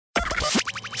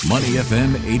Money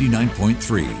FM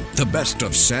 89.3, the best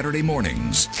of Saturday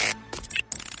mornings.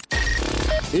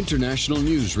 International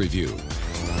News Review.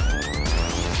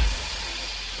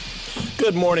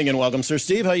 Good morning and welcome, Sir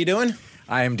Steve. How you doing?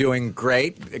 I am doing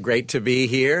great. Great to be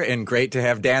here and great to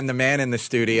have Dan the Man in the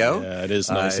studio. Yeah, it is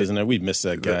nice, isn't it? We've missed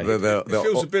that guy. It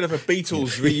feels a bit of a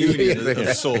Beatles reunion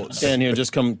of sorts. Dan, here,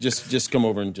 just come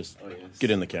over and just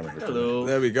get in the camera. Here. Hello.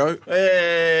 There we go.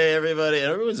 Hey, everybody.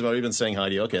 And everyone's already been saying hi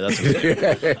to you. Okay, that's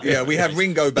okay. Yeah, we have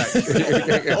Ringo back.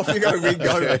 Off you go,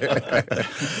 Ringo.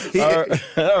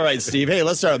 All right, Steve. Hey,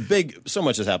 let's start. So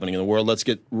much is happening in the world. Let's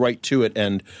get right to it.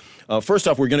 And first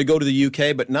off, we're going to go to the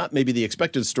UK, but not maybe the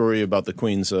expected story about the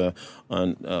Queen's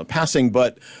passing,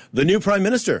 but the new Prime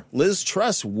Minister, Liz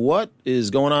Truss. What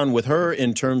is going on with her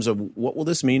in terms of what will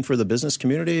this mean for the business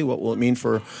community? What will it mean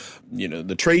for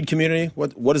the trade community?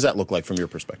 What does that look like from your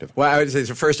perspective? Well, I would say,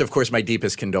 so first, of course, my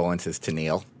deepest condolences to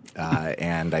Neil.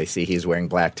 And I see he's wearing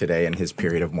black today in his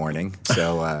period of mourning.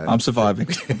 So I'm surviving.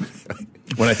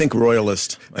 When I think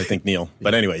royalist, I think Neil.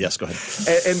 But anyway, yes, go ahead.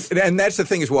 And that's the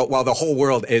thing is, while the whole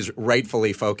world is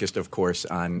rightfully focused, of course,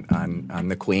 on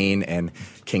the Queen and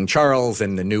King Charles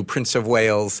and the new Prince of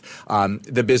Wales,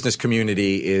 the business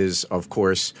community is, of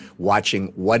course,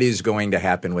 watching what is going to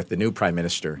happen with the new Prime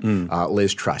Minister,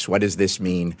 Liz Truss. What does this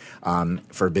mean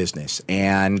for business?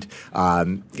 And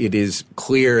it is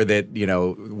clear that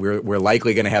we're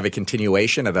likely going to have a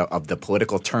continuation of the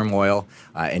political turmoil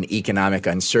and economic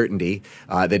uncertainty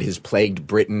that has plagued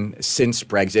Britain since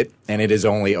Brexit, and it has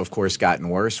only, of course, gotten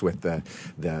worse with the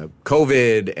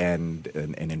COVID and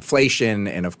inflation,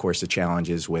 and of course the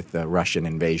challenges with the Russian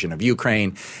invasion of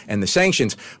Ukraine and the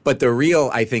sanctions. But the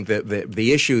real, I think,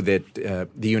 the issue that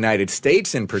the United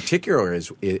States in particular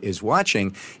is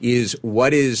watching is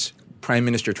what is Prime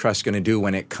Minister Truss going to do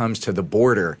when it comes to the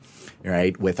border,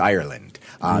 right, with Ireland.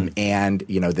 And,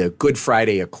 the Good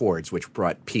Friday Accords, which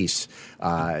brought peace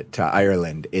to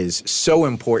Ireland, is so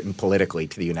important politically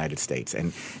to the United States.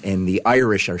 And the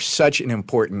Irish are such an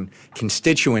important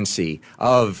constituency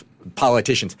of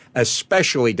politicians,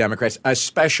 especially Democrats,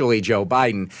 especially Joe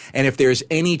Biden. And if there's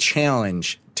any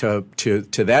challenge to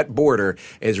that border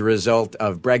as a result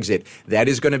of Brexit, that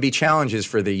is going to be challenges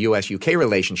for the U.S.-UK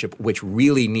relationship, which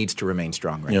really needs to remain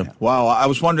strong right now. Wow. I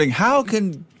was wondering, how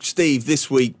can Steve this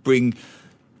week bring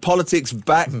politics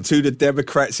back to the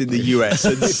Democrats in the U.S.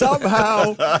 and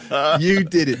somehow you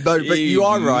did it. No, but you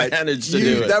are right. Managed to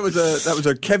do it. That was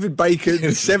a Kevin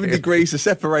Bacon 7 degrees of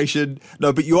separation.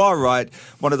 No, but you are right.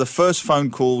 One of the first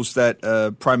phone calls that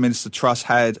Prime Minister Truss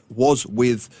had was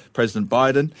with President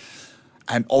Biden.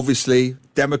 And obviously,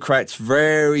 Democrats,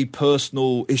 very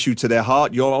personal issue to their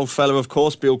heart. Your old fellow, of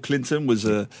course, Bill Clinton, was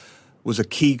a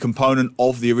key component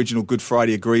of the original Good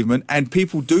Friday Agreement. And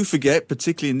people do forget,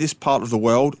 particularly in this part of the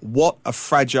world, what a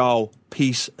fragile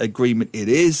peace agreement it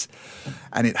is.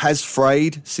 And it has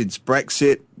frayed since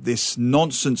Brexit. This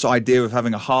nonsense idea of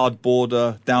having a hard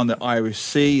border down the Irish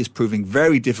Sea is proving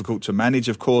very difficult to manage.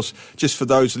 Of course, just for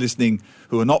those listening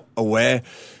who are not aware,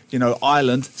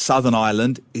 Ireland, Southern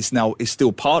Ireland, is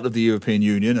still part of the European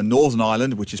Union, and Northern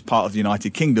Ireland, which is part of the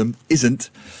United Kingdom, isn't.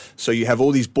 So you have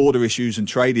all these border issues and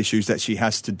trade issues that she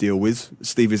has to deal with.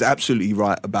 Steve is absolutely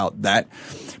right about that.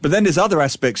 But then there's other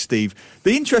aspects, Steve.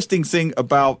 The interesting thing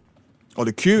the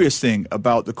curious thing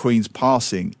about the Queen's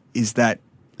passing is that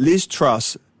Liz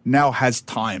Truss now has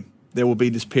time. There will be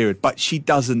this period, but she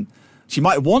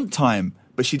might want time,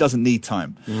 but she doesn't need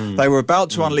time. They were about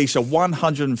to unleash a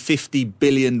 £150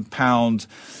 billion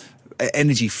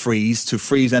energy freeze to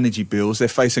freeze energy bills. They're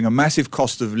facing a massive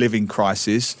cost of living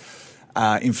crisis.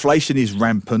 Inflation is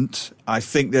rampant. I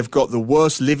think they've got the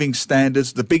worst living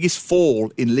standards, the biggest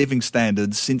fall in living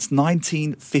standards since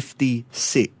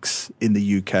 1956 in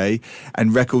the UK,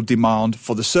 and record demand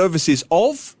for the services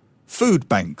of food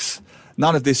banks.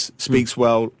 None of this speaks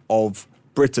well of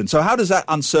Britain. So how does that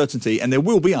uncertainty, and there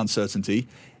will be uncertainty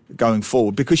going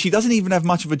forward, because she doesn't even have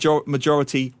much of a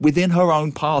majority within her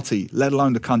own party, let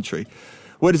alone the country.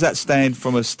 Where does that stand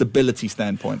from a stability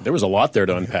standpoint? There was a lot there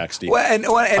to unpack, Steve. I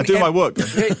do my work.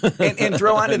 And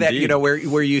throw onto that,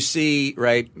 where you see,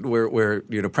 right, where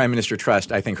Prime Minister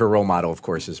Truss, I think her role model, of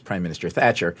course, is Prime Minister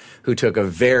Thatcher, who took a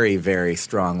very, very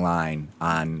strong line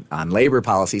on labor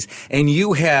policies. And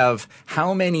you have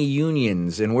how many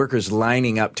unions and workers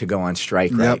lining up to go on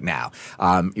strike right now?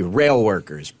 Rail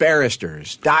workers,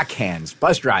 barristers, dock hands,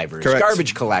 bus drivers,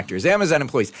 garbage collectors, Amazon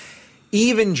employees.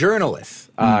 Even journalists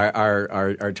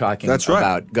are talking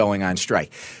about going on strike.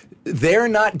 They're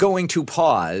not going to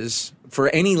pause for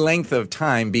any length of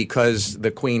time because the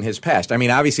Queen has passed. I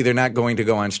mean, obviously they're not going to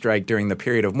go on strike during the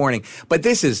period of mourning, but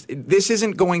this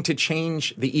isn't going to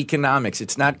change the economics.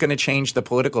 It's not going to change the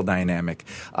political dynamic.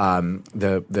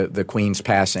 The Queen's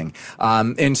passing,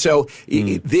 and so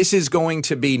this is going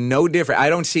to be no different. I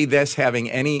don't see this having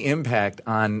any impact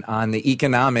on the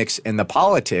economics and the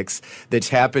politics that's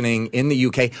happening in the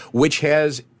UK, which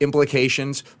has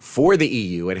implications for the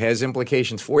EU. It has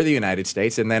implications for the United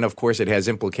States, and then of course it has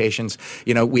implications.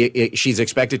 You know, she's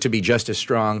expected to be just as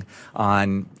strong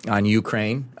on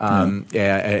Ukraine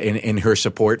in her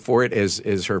support for it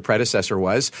as her predecessor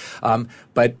was.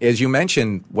 But as you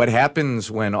mentioned, what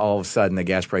happens when all of a sudden the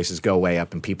gas prices go way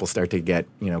up and people start to get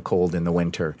cold in the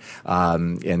winter,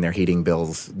 and their heating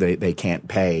bills they can't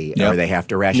pay or they have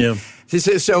to ration.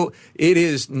 So it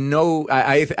is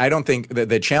I don't think that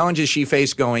the challenges she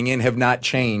faced going in have not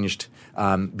changed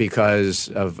because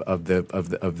of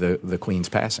the Queen's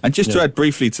passing. And just to add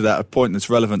briefly to that, a point that's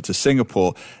relevant to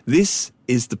Singapore, this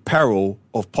is the peril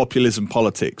of populism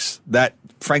politics that,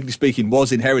 frankly speaking,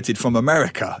 was inherited from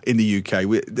America in the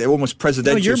UK. They're almost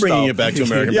presidential you're bringing it back to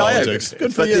American politics.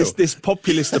 Good for you. This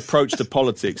populist approach to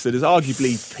politics that has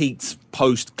arguably peaked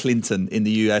post-Clinton in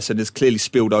the US and has clearly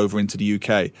spilled over into the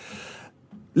UK.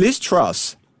 Liz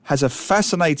Truss has a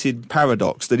fascinating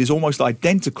paradox that is almost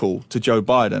identical to Joe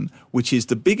Biden, which is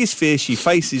the biggest fear she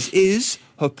faces is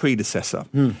her predecessor.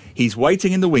 He's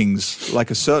waiting in the wings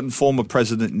like a certain former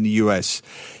president in the US.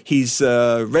 His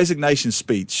resignation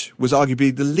speech was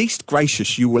arguably the least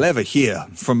gracious you will ever hear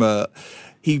from a...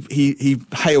 He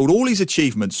hailed all his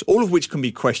achievements, all of which can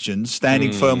be questioned,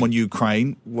 standing firm on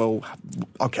Ukraine. Well,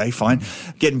 okay, fine.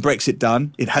 Getting Brexit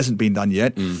done. It hasn't been done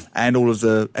yet. And all of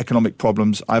the economic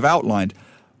problems I've outlined.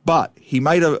 But he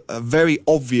made a very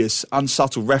obvious,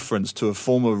 unsubtle reference to a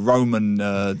former Roman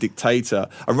dictator,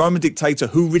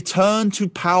 who returned to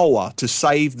power to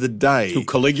save the day. Who,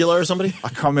 Caligula or somebody? I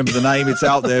can't remember the name, it's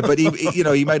out there. But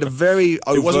he made a very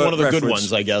overt It wasn't one of the reference. good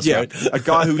ones, I guess, yeah, right? A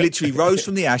guy who literally rose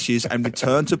from the ashes and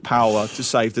returned to power to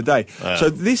save the day. So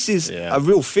this is a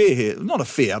real fear here. Not a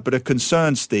fear, but a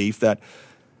concern, Steve, that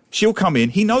she'll come in.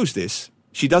 He knows this.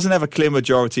 She doesn't have a clear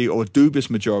majority or a dubious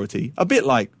majority, a bit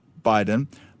like Biden.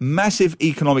 Massive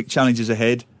economic challenges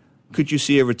ahead. Could you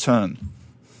see a return?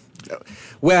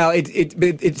 Well,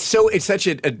 it's such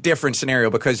a different scenario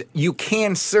because you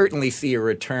can certainly see a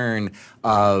return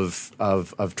of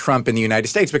Trump in the United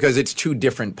States because it's two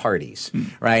different parties,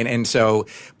 right? And so,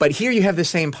 but here you have the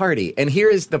same party, and here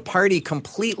is the party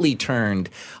completely turned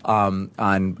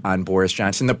on Boris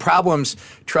Johnson. The problems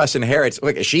Truss inherits.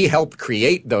 Look, she helped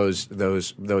create those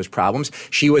problems.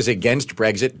 She was against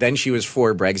Brexit, then she was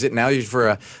for Brexit. Now she's for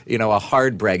a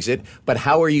hard Brexit. But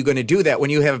how are you going to do that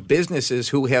when you have businesses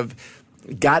who have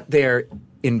got their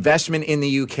investment in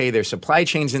the UK, their supply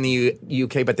chains in the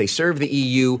UK, but they serve the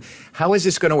EU? How is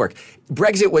this going to work?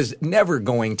 Brexit was never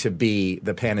going to be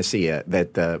the panacea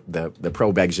that the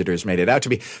pro-Brexiters made it out to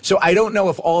be. So I don't know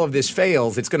if all of this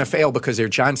fails. It's going to fail because they're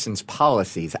Johnson's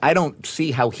policies. I don't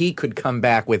see how he could come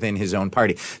back within his own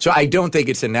party. So I don't think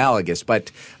it's analogous,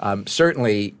 but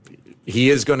certainly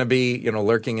he is going to be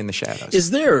lurking in the shadows.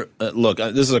 Is there look,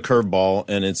 this is a curveball,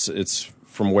 and it's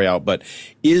from way out, but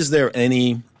is there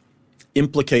any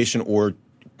implication or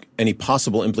any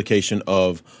possible implication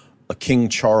of a King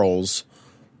Charles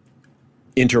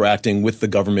interacting with the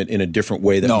government in a different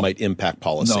way that might impact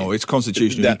policy? No, it's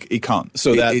constitutional. He can't.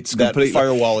 So it's that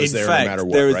firewall is there no matter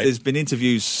what, right? There's been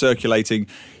interviews circulating.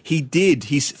 He did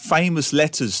his famous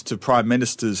letters to prime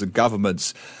ministers and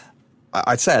governments.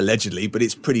 I'd say allegedly, but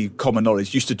it's pretty common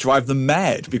knowledge, used to drive them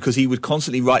mad because he would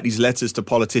constantly write these letters to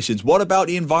politicians. What about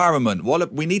the environment?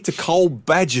 We need to cull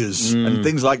badgers and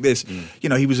things like this.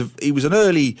 He was an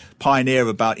early pioneer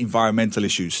about environmental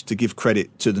issues, to give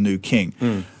credit to the new king.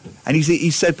 And he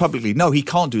said publicly, no, he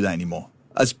can't do that anymore.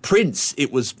 As prince,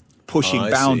 it was pushing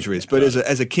boundaries, but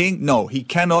as a king, no, he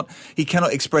cannot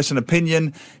express an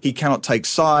opinion. He cannot take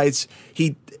sides.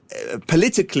 He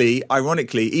politically,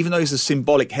 ironically, even though he's a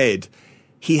symbolic head,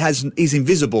 he's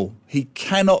invisible. He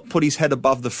cannot put his head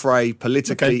above the fray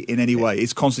politically in any way.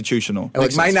 It's constitutional.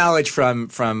 Like my knowledge of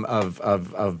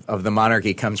the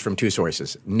monarchy comes from two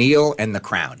sources: Neil and The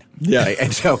Crown. Yeah. Right?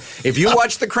 And so, if you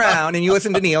watch The Crown and you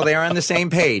listen to Neil, they are on the same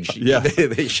page. Yeah.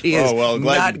 She is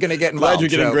not going to get involved. Glad you're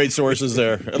getting great sources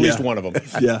there. At least one of them.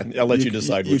 Yeah. I'll let you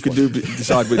decide which one. You can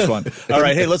decide which one. All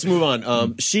right. Hey, let's move on.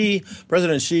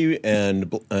 President Xi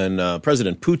and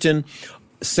President Putin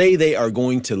say they are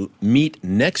going to meet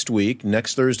next week,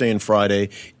 next Thursday and Friday,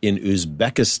 in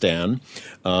Uzbekistan,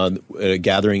 a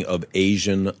gathering of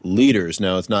Asian leaders.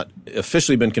 Now, it's not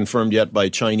officially been confirmed yet by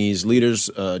Chinese leaders,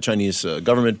 Chinese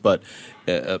government, but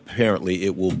apparently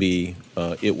it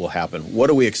will happen. What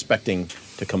are we expecting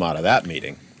to come out of that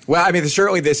meeting? Well, I mean,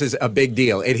 certainly this is a big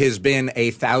deal. It has been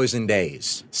 1,000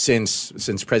 days since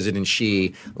President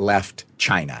Xi left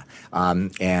China.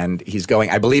 And he's going,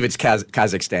 I believe it's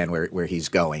Kazakhstan where he's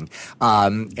going.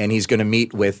 And he's going to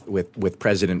meet with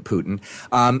President Putin.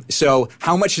 So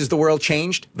how much has the world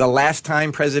changed? The last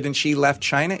time President Xi left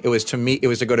China, it was to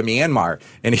go to Myanmar.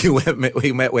 And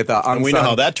he met with Aung San. And we know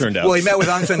how that turned out. Well, he met with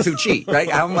Aung San Suu Kyi, right?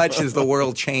 How much has the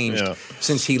world changed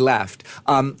since he left?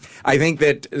 I think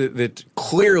that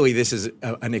clearly this is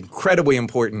an incredibly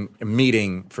important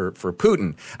meeting for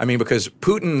Putin. I mean, because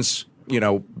Putin's,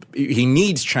 he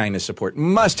needs China's support,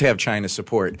 must have China's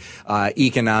support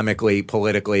economically,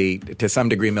 politically, to some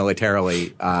degree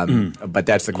militarily. But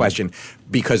that's the question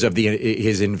because of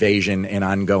his invasion and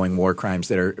ongoing war crimes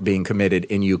that are being committed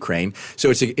in Ukraine. So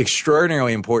it's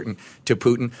extraordinarily important to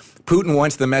Putin. Putin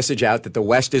wants the message out that the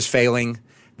West is failing.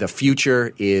 The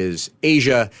future is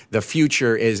Asia. The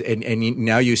future is, and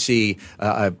now you see,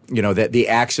 that the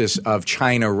axis of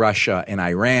China, Russia, and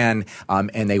Iran,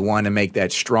 and they want to make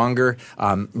that stronger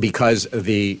because of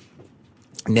the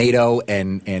NATO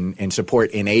and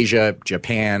support in Asia,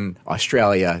 Japan,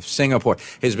 Australia, Singapore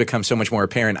has become so much more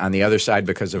apparent on the other side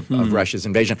because of Russia's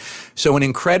invasion. So an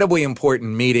incredibly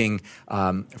important meeting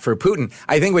for Putin.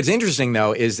 I think what's interesting,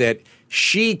 though, is that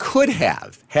Xi could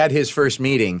have had his first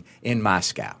meeting in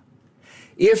Moscow.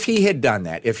 If he had done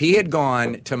that, if he had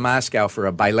gone to Moscow for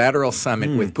a bilateral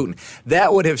summit with Putin,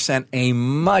 that would have sent a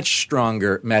much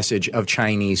stronger message of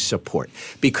Chinese support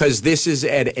because this is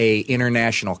at a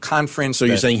international conference. So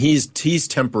you're saying he's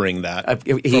tempering that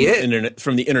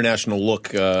from the international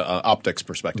look optics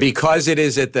perspective, because it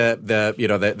is at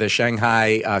the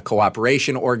Shanghai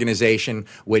Cooperation Organization,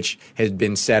 which has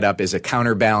been set up as a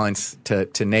counterbalance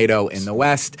to NATO in the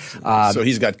West. So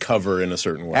he's got cover in a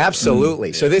certain way.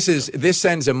 Absolutely. So this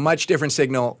sends a much different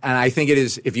signal, and I think it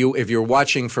is. If you're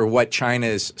watching for what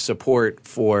China's support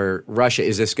for Russia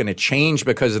is, this going to change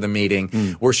because of the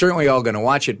meeting? We're certainly all going to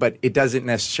watch it, but it doesn't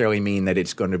necessarily mean that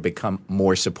it's going to become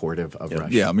more supportive of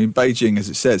Russia. Yeah, I mean, Beijing, as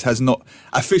it says, has not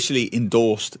officially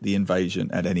endorsed the invasion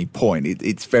at any point.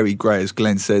 It's very grey, as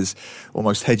Glenn says,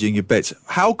 almost hedging your bets.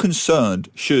 How concerned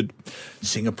should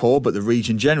Singapore, but the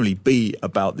region generally, be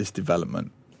about this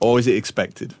development? Or is it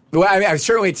expected? Well, I mean,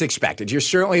 certainly it's expected. You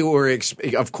certainly were.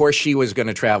 Of course, Xi was going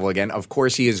to travel again. Of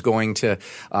course, he is going to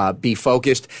be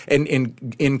focused. And in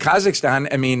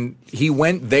Kazakhstan, I mean, he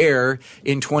went there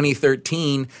in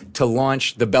 2013 to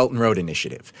launch the Belt and Road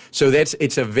Initiative. So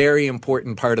it's a very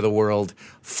important part of the world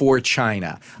for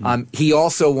China. He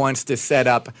also wants to set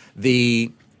up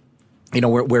the.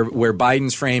 Where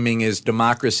Biden's framing is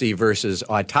democracy versus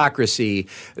autocracy,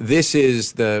 this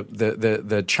is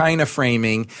the China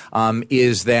framing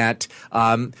is that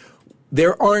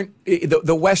there aren't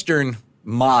the Western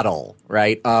model,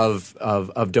 right,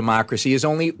 of democracy is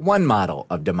only one model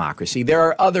of democracy. There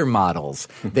are other models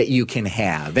that you can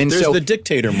have. And there's the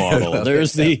dictator model.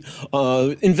 There's the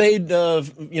invade,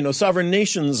 sovereign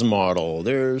nations model.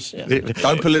 There's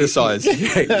don't politicize.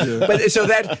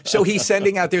 But so he's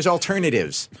sending out. There's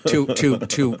alternatives to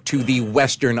the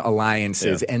Western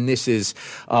alliances, and this is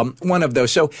one of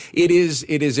those. So it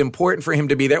is important for him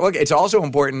to be there. Look, it's also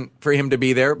important for him to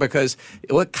be there because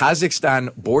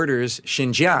Kazakhstan borders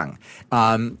Xinjiang,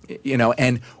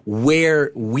 and where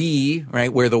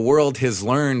the world has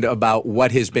learned about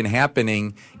what has been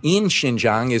happening in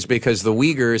Xinjiang is because the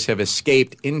Uyghurs have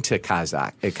escaped into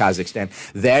Kazakhstan.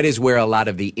 That is where a lot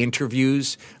of the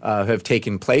interviews have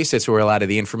taken place. That's where a lot of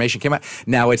the information came out.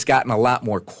 Now it's gotten a lot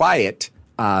more quiet.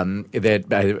 From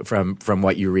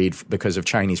what you read because of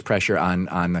Chinese pressure on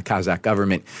the Kazakh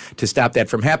government to stop that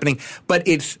from happening, but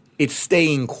it's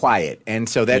staying quiet, and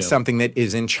so that's something that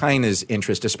is in China's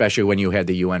interest, especially when you had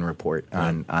the UN report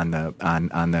on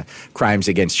the crimes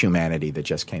against humanity that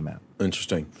just came out.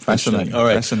 Interesting. Fascinating. All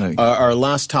right. Fascinating. Our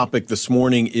last topic this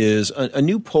morning is a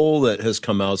new poll that has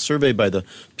come out, survey by the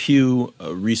Pew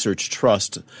Research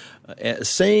Trust,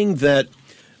 saying that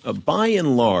by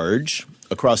and large,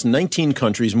 across 19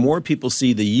 countries, more people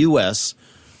see the U.S.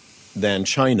 than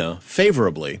China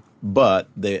favorably. But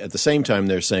at the same time,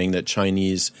 they're saying that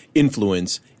Chinese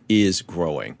influence is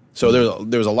growing. So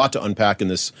there's a lot to unpack in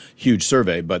this huge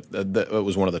survey, but it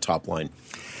was one of the top line.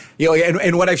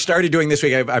 And what I've started doing this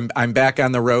week, I'm back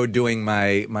on the road doing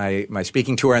my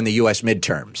speaking tour on the U.S.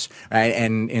 midterms, right?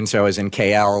 And so I was in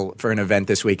KL for an event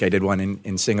this week. I did one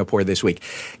in Singapore this week.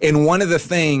 And one of the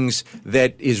things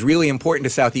that is really important to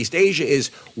Southeast Asia is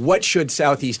what should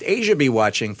Southeast Asia be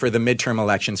watching for the midterm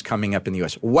elections coming up in the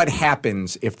U.S.? What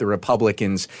happens if the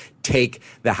Republicans take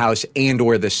the House and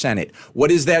or the Senate?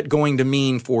 What is that going to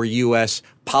mean for U.S.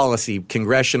 policy,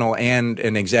 congressional and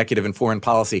executive and foreign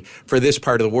policy for this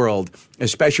part of the world,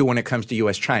 especially when it comes to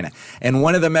U.S.-China? And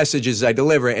one of the messages I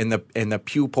deliver, and the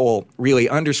Pew poll really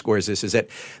underscores this, is that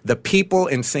the people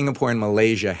in Singapore and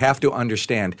Malaysia have to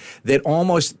understand that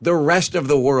almost the rest of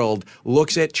the world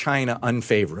looks at China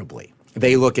unfavorably.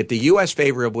 They look at the U.S.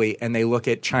 favorably, and they look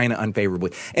at China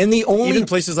unfavorably. And the only even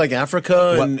places like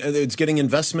Africa, and it's getting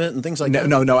investment and things like that.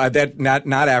 No, that not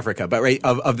Africa, but right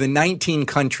of the 19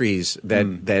 countries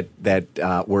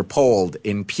that were polled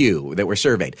in Pew that were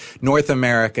surveyed: North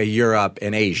America, Europe,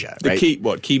 and Asia. The right?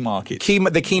 key markets.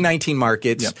 The key 19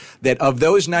 markets. That of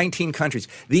those 19 countries,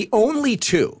 the only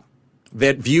two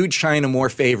that viewed China more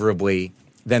favorably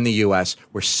than the U.S.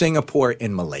 were Singapore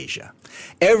and Malaysia.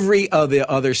 Every of the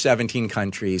other 17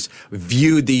 countries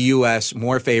viewed the U.S.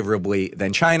 more favorably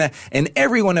than China, and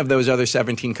every one of those other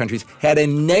 17 countries had a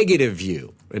negative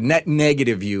view, a net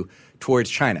negative view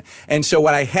towards China. And so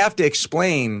what I have to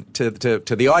explain to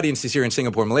the audiences here in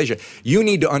Singapore and Malaysia, you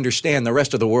need to understand the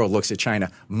rest of the world looks at China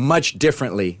much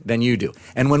differently than you do.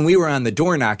 And when we were on the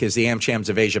door knock as the AmChams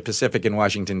of Asia Pacific in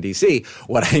Washington, D.C.,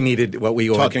 what we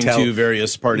would talking tell to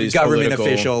various parties, government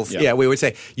officials, we would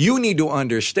say, you need to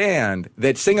understand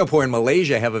that Singapore and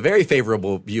Malaysia have a very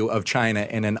favorable view of China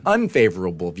and an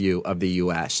unfavorable view of the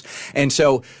U.S. And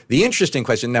so the interesting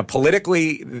question, now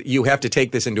politically, you have to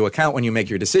take this into account when you make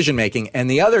your decision making.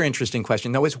 And the other interesting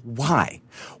question, though, is why?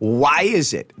 Why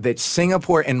is it that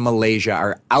Singapore and Malaysia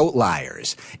are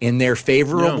outliers in their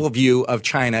favorable view of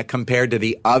China compared to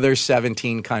the other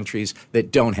 17 countries that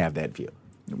don't have that view?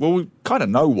 Well, we kind of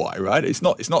know why, right? It's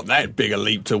not that big a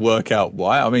leap to work out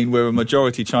why. I mean, we're a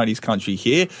majority Chinese country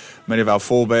here. Many of our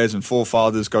forebears and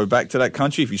forefathers go back to that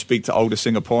country. If you speak to older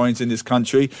Singaporeans in this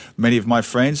country, many of my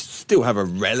friends still have a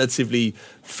relatively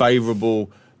favorable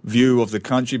view of the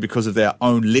country because of their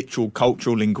own literal,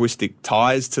 cultural, linguistic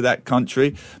ties to that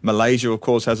country. Malaysia, of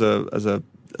course, has a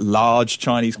large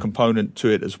Chinese component to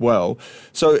it as well.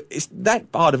 So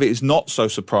that part of it is not so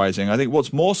surprising. I think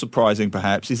what's more surprising,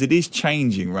 perhaps, is it is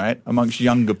changing, right, amongst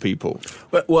younger people.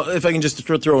 Well, if I can just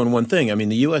throw in one thing. I mean,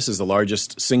 the U.S. is the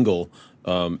largest single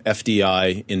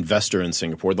FDI investor in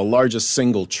Singapore, the largest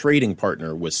single trading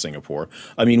partner with Singapore.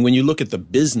 I mean, when you look at the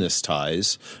business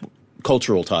ties,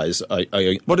 cultural ties.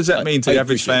 What does that mean to the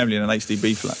average family in an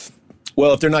HDB flat?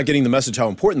 Well, if they're not getting the message how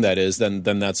important that is, then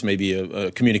that's maybe a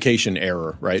communication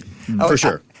error, right? For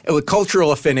sure.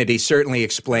 Cultural affinity certainly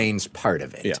explains part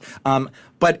of it. Yeah.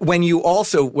 But when you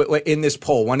also, in this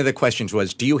poll, one of the questions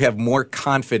was, do you have more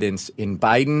confidence in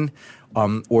Biden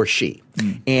or Xi?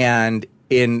 And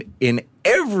in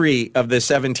every of the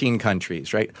 17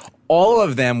 countries, right, all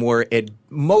of them were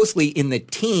mostly in the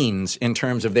teens in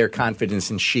terms of their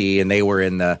confidence in Xi, and they were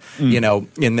in the in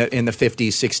the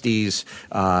 50s, 60s,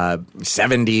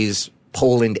 70s.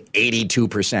 Poland,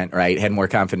 82%, right, had more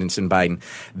confidence in Biden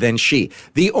than Xi.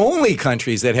 The only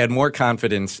countries that had more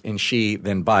confidence in Xi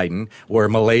than Biden were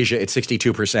Malaysia at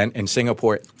 62% and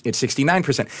Singapore at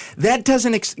 69%. That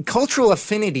doesn't cultural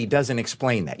affinity doesn't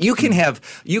explain that. You can have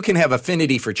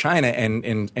affinity for China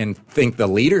and think the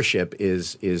leadership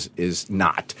is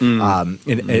not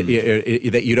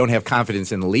that you don't have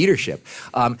confidence in the leadership.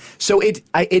 So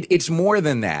it's more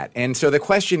than that. And so the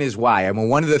question is why. I mean,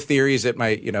 one of the theories that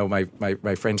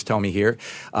my friends tell me here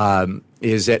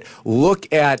is that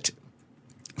look at,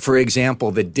 for example,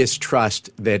 the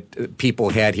distrust that people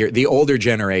had here, the older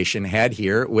generation had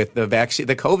here with the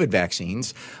COVID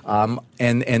vaccines, and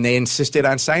they insisted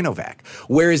on Sinovac.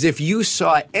 Whereas if you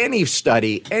saw any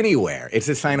study anywhere, it's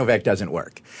that Sinovac doesn't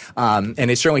work, and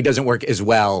it certainly doesn't work as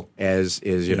well as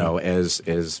Pfizer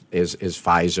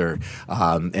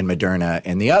and Moderna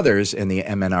and the others and the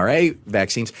mRNA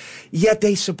vaccines. Yet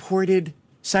they supported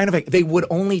Sinovac. They would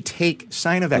only take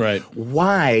Sinovac. Right.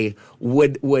 Why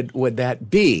would that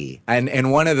be?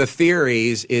 And one of the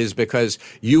theories is because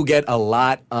you get a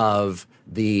lot of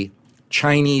the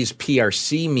Chinese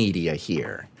PRC media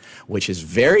here, which is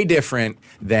very different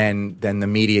than the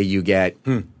media you get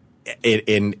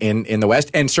in the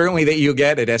West, and certainly that you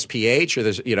get at SPH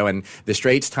or and the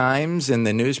Straits Times and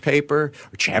the newspaper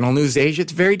or Channel News Asia.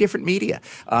 It's very different media,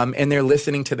 and they're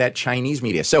listening to that Chinese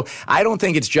media. So I don't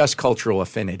think it's just cultural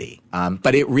affinity,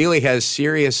 but it really has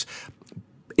serious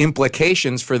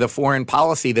implications for the foreign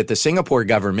policy that the Singapore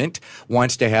government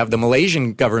wants to have, the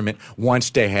Malaysian government wants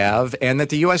to have, and that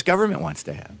the U.S. government wants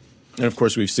to have. And of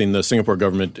course, we've seen the Singapore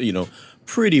government,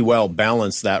 pretty well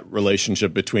balance that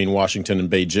relationship between Washington and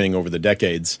Beijing over the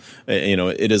decades.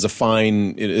 It is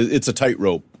it's a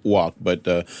tightrope walk, but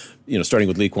starting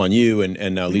with Lee Kuan Yew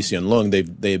and now Lee Hsien Loong,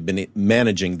 they've been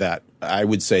managing that, I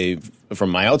would say, from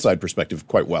my outside perspective,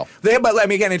 quite well.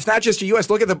 But again, it's not just the U.S.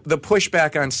 Look at the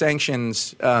pushback on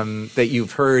sanctions that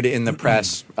you've heard in the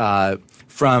press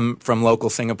from local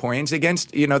Singaporeans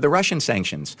against, the Russian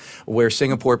sanctions, where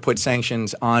Singapore put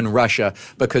sanctions on Russia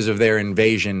because of their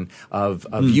invasion of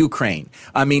Ukraine.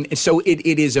 So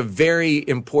it is a very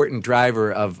important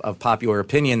driver of popular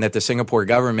opinion that the Singapore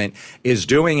government is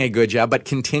doing a good job, but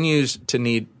continues to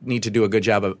need to do a good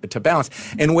job to balance.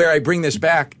 And where I bring this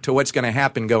back to what's going to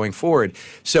happen going forward.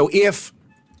 So if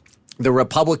the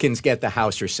Republicans get the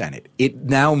House or Senate, it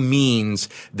now means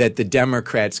that the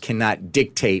Democrats cannot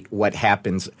dictate what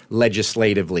happens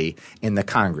legislatively in the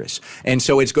Congress. And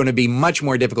so it's going to be much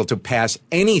more difficult to pass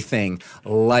anything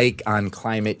like on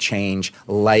climate change,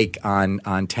 like on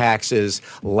taxes,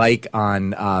 like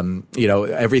on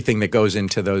everything that goes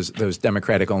into those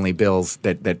Democratic-only bills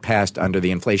that passed under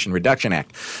the Inflation Reduction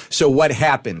Act. So what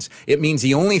happens? It means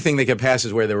the only thing that can pass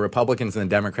is where the Republicans and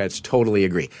the Democrats totally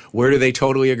agree. Where do they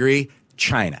totally agree?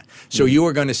 China. So you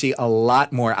are going to see a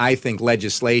lot more, I think,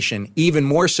 legislation, even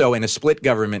more so in a split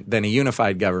government than a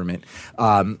unified government,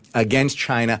 against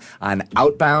China on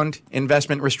outbound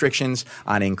investment restrictions,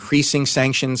 on increasing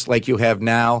sanctions like you have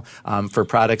now for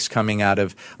products coming out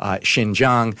of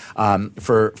Xinjiang,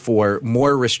 for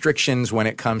more restrictions when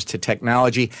it comes to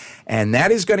technology. And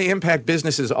that is going to impact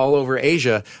businesses all over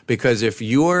Asia, because if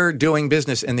you're doing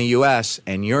business in the U.S.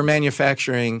 and you're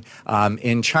manufacturing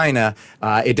in China,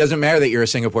 it doesn't matter that you're a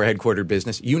Singapore headquartered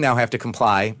business. You now have to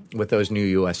comply with those new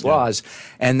U.S. laws.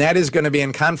 And that is going to be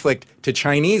in conflict to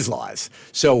Chinese laws.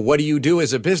 So what do you do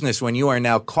as a business when you are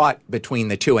now caught between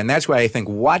the two? And that's why I think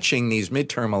watching these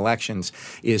midterm elections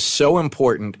is so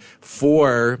important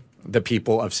for the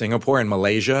people of Singapore and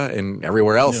Malaysia and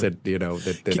everywhere else that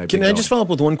I've Can I just follow up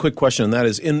with one quick question? And that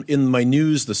is, in my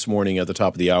news this morning at the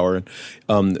top of the hour,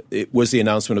 it was the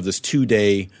announcement of this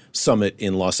 2-day summit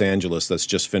in Los Angeles that's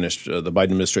just finished. The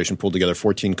Biden administration pulled together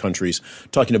 14 countries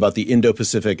talking about the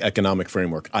Indo-Pacific Economic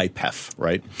Framework, IPEF,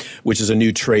 right, which is a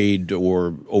new trade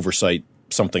or oversight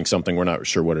something, we're not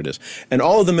sure what it is. And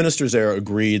all of the ministers there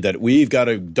agreed that we've got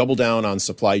to double down on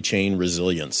supply chain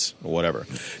resilience or whatever.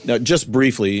 Now, just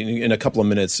briefly, in a couple of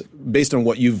minutes, based on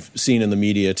what you've seen in the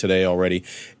media today already,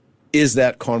 has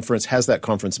that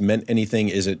conference meant anything?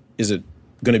 Is it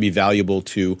going to be valuable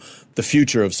to the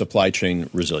future of supply chain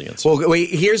resilience? Well,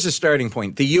 here's the starting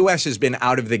point. The U.S. has been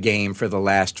out of the game for the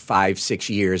last 5-6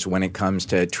 years when it comes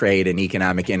to trade and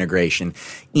economic integration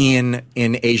in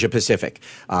Asia Pacific.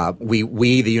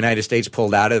 We the United States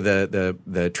pulled out of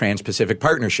the Trans-Pacific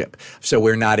Partnership, so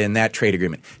we're not in that trade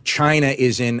agreement. China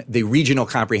is in the Regional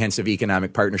Comprehensive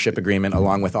Economic Partnership Agreement,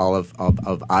 along with all of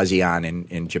ASEAN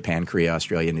and Japan, Korea,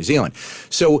 Australia, New Zealand.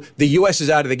 So the U.S. is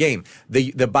out of the game.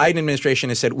 The Biden administration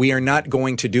has said we are not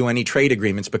going to do any trade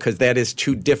agreements because that is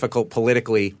too difficult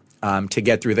politically to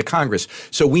get through the Congress.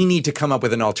 So we need to come up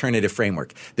with an alternative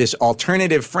framework. This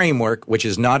alternative framework, which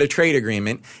is not a trade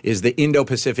agreement, is the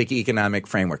Indo-Pacific Economic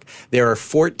Framework. There are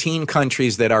 14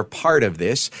 countries that are part of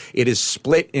this. It is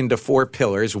split into 4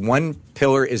 pillars. One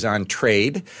pillar is on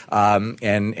trade,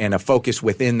 and a focus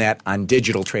within that on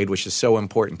digital trade, which is so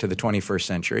important to the 21st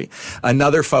century.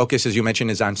 Another focus, as you mentioned,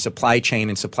 is on supply chain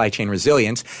and supply chain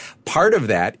resilience. Part of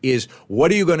that is, what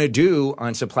are you going to do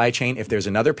on supply chain if there's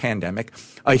another pandemic?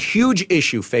 A huge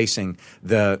issue facing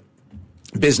the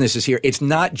businesses here. It's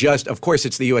not just, of course,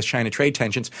 it's the U.S.-China trade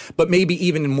tensions, but maybe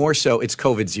even more so, it's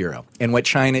COVID-0 and what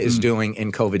China is doing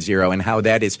in COVID-0 and how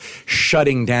that is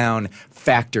shutting down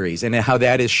factories and how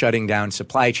that is shutting down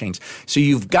supply chains. So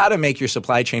you've got to make your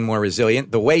supply chain more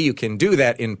resilient. The way you can do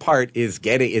that, in part, is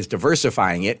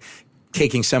diversifying it,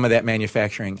 taking some of that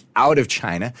manufacturing out of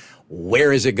China.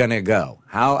 Where is it going to go?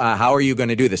 How are you going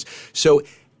to do this? So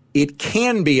it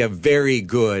can be a very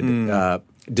good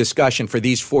discussion for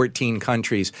these 14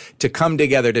 countries to come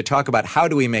together to talk about how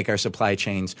do we make our supply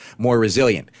chains more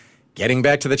resilient. Getting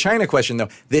back to the China question, though,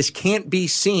 this can't be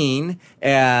seen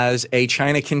as a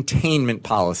China containment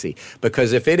policy,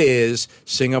 because if it is,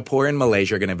 Singapore and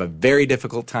Malaysia are going to have a very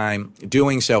difficult time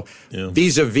doing so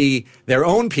vis-a-vis their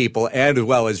own people, and as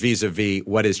well as vis-a-vis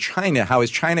what is China, how is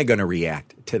China going to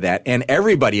react to that? And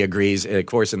everybody agrees, of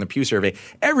course, in the Pew survey,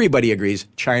 everybody agrees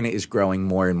China is growing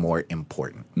more and more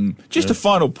important. Just a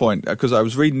final point, because I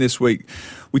was reading this week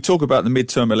we talk about the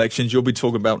midterm elections. You'll be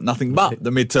talking about nothing but the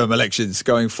midterm elections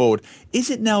going forward. Is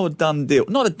it now a done deal?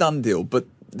 Not a done deal, but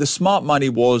the smart money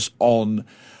was on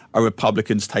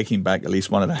Republicans taking back at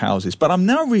least one of the houses. But I'm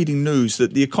now reading news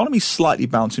that the economy's slightly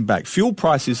bouncing back. Fuel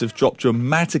prices have dropped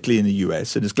dramatically in the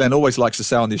US. And as Glenn always likes to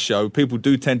say on this show, people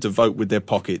do tend to vote with their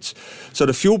pockets. So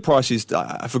the fuel prices,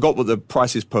 I forgot what the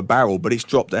price is per barrel, but it's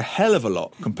dropped a hell of a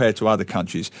lot compared to other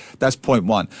countries. That's point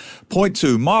one. Point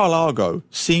two, Mar-a-Lago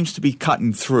seems to be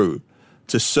cutting through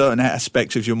to certain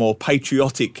aspects of your more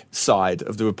patriotic side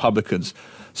of the Republicans.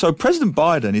 So President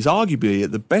Biden is arguably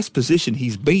at the best position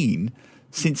he's been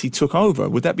since he took over.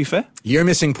 Would that be fair? You're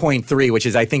missing point three, which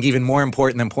is, I think, even more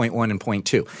important than point one and point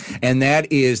two. And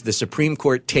that is the Supreme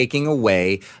Court taking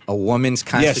away a woman's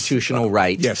constitutional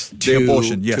right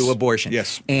to abortion.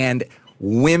 Yes. And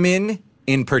women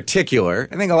in particular,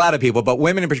 I think a lot of people, but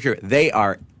women in particular, they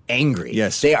are angry.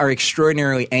 Yes. They are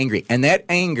extraordinarily angry. And that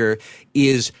anger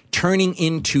is turning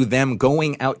into them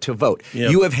going out to vote.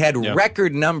 Yep. You have had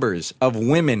record numbers of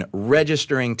women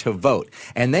registering to vote.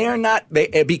 And they are not,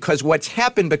 because what's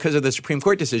happened because of the Supreme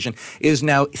Court decision is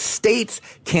now states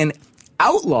can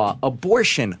outlaw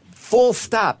abortion, full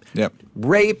stop. Yep.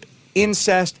 Rape,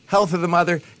 incest, health of the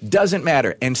mother, doesn't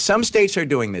matter. And some states are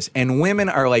doing this. And women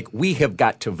are like, we have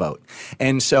got to vote.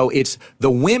 And so it's the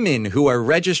women who are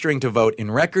registering to vote in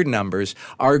record numbers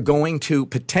are going to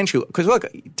potentially, because look,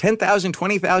 10,000,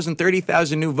 20,000,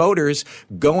 30,000 new voters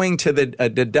going to the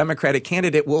Democratic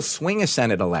candidate will swing a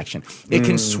Senate election. It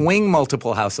can swing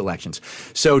multiple House elections.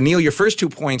 So, Neil, your first 2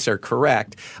 points are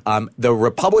correct. The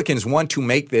Republicans want to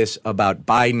make this about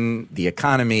Biden, the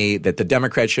economy, that the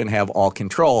Democrats shouldn't have all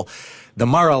control. The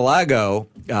Mar-a-Lago,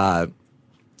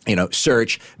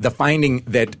 search, the finding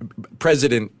that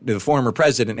the former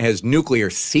president has nuclear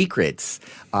secrets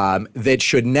that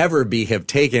should never have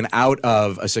taken out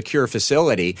of a secure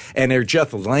facility and are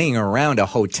just laying around a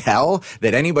hotel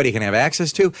that anybody can have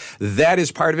access to. That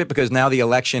is part of it because now the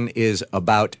election is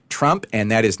about Trump, and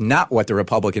that is not what the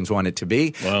Republicans want it to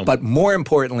be. Wow. But more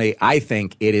importantly, I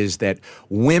think it is that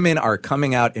women are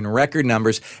coming out in record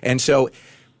numbers, and so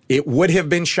it would have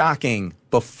been shocking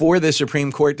before the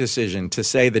Supreme Court decision to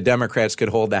say the Democrats could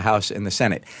hold the House and the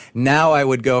Senate. Now I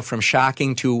would go from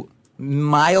shocking to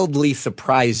mildly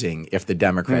surprising if the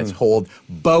Democrats hold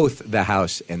both the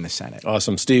House and the Senate.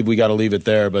 Awesome. Steve, we got to leave it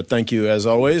there, but thank you as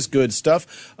always. Good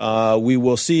stuff. We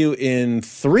will see you in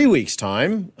 3 weeks'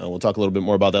 time. We'll talk a little bit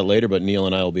more about that later, but Neil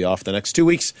and I will be off the next 2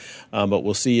 weeks. But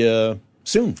we'll see you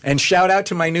soon. And shout out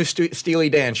to my new Steely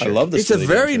Dan shirt. I love this. It's a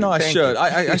very nice shirt.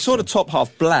 I saw the top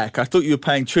half black. I thought you were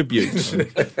paying tribute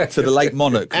to the late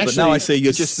monarch. Actually, but now I see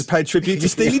you're just paying tribute to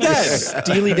Steely Dan.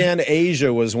 Steely Dan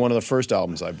Asia was one of the first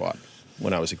albums I bought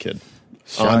when I was a kid.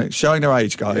 Showing their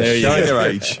age, guys. Showing their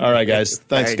age. All right, guys.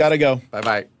 Thanks. Gotta go.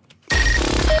 Bye-bye.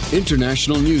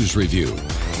 International News Review.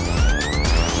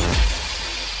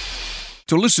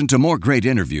 To listen to more great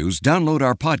interviews, download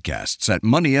our podcasts at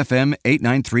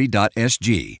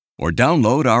moneyfm893.sg or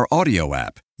download our audio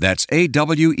app. That's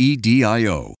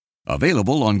AWEDIO.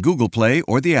 Available on Google Play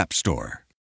or the App Store.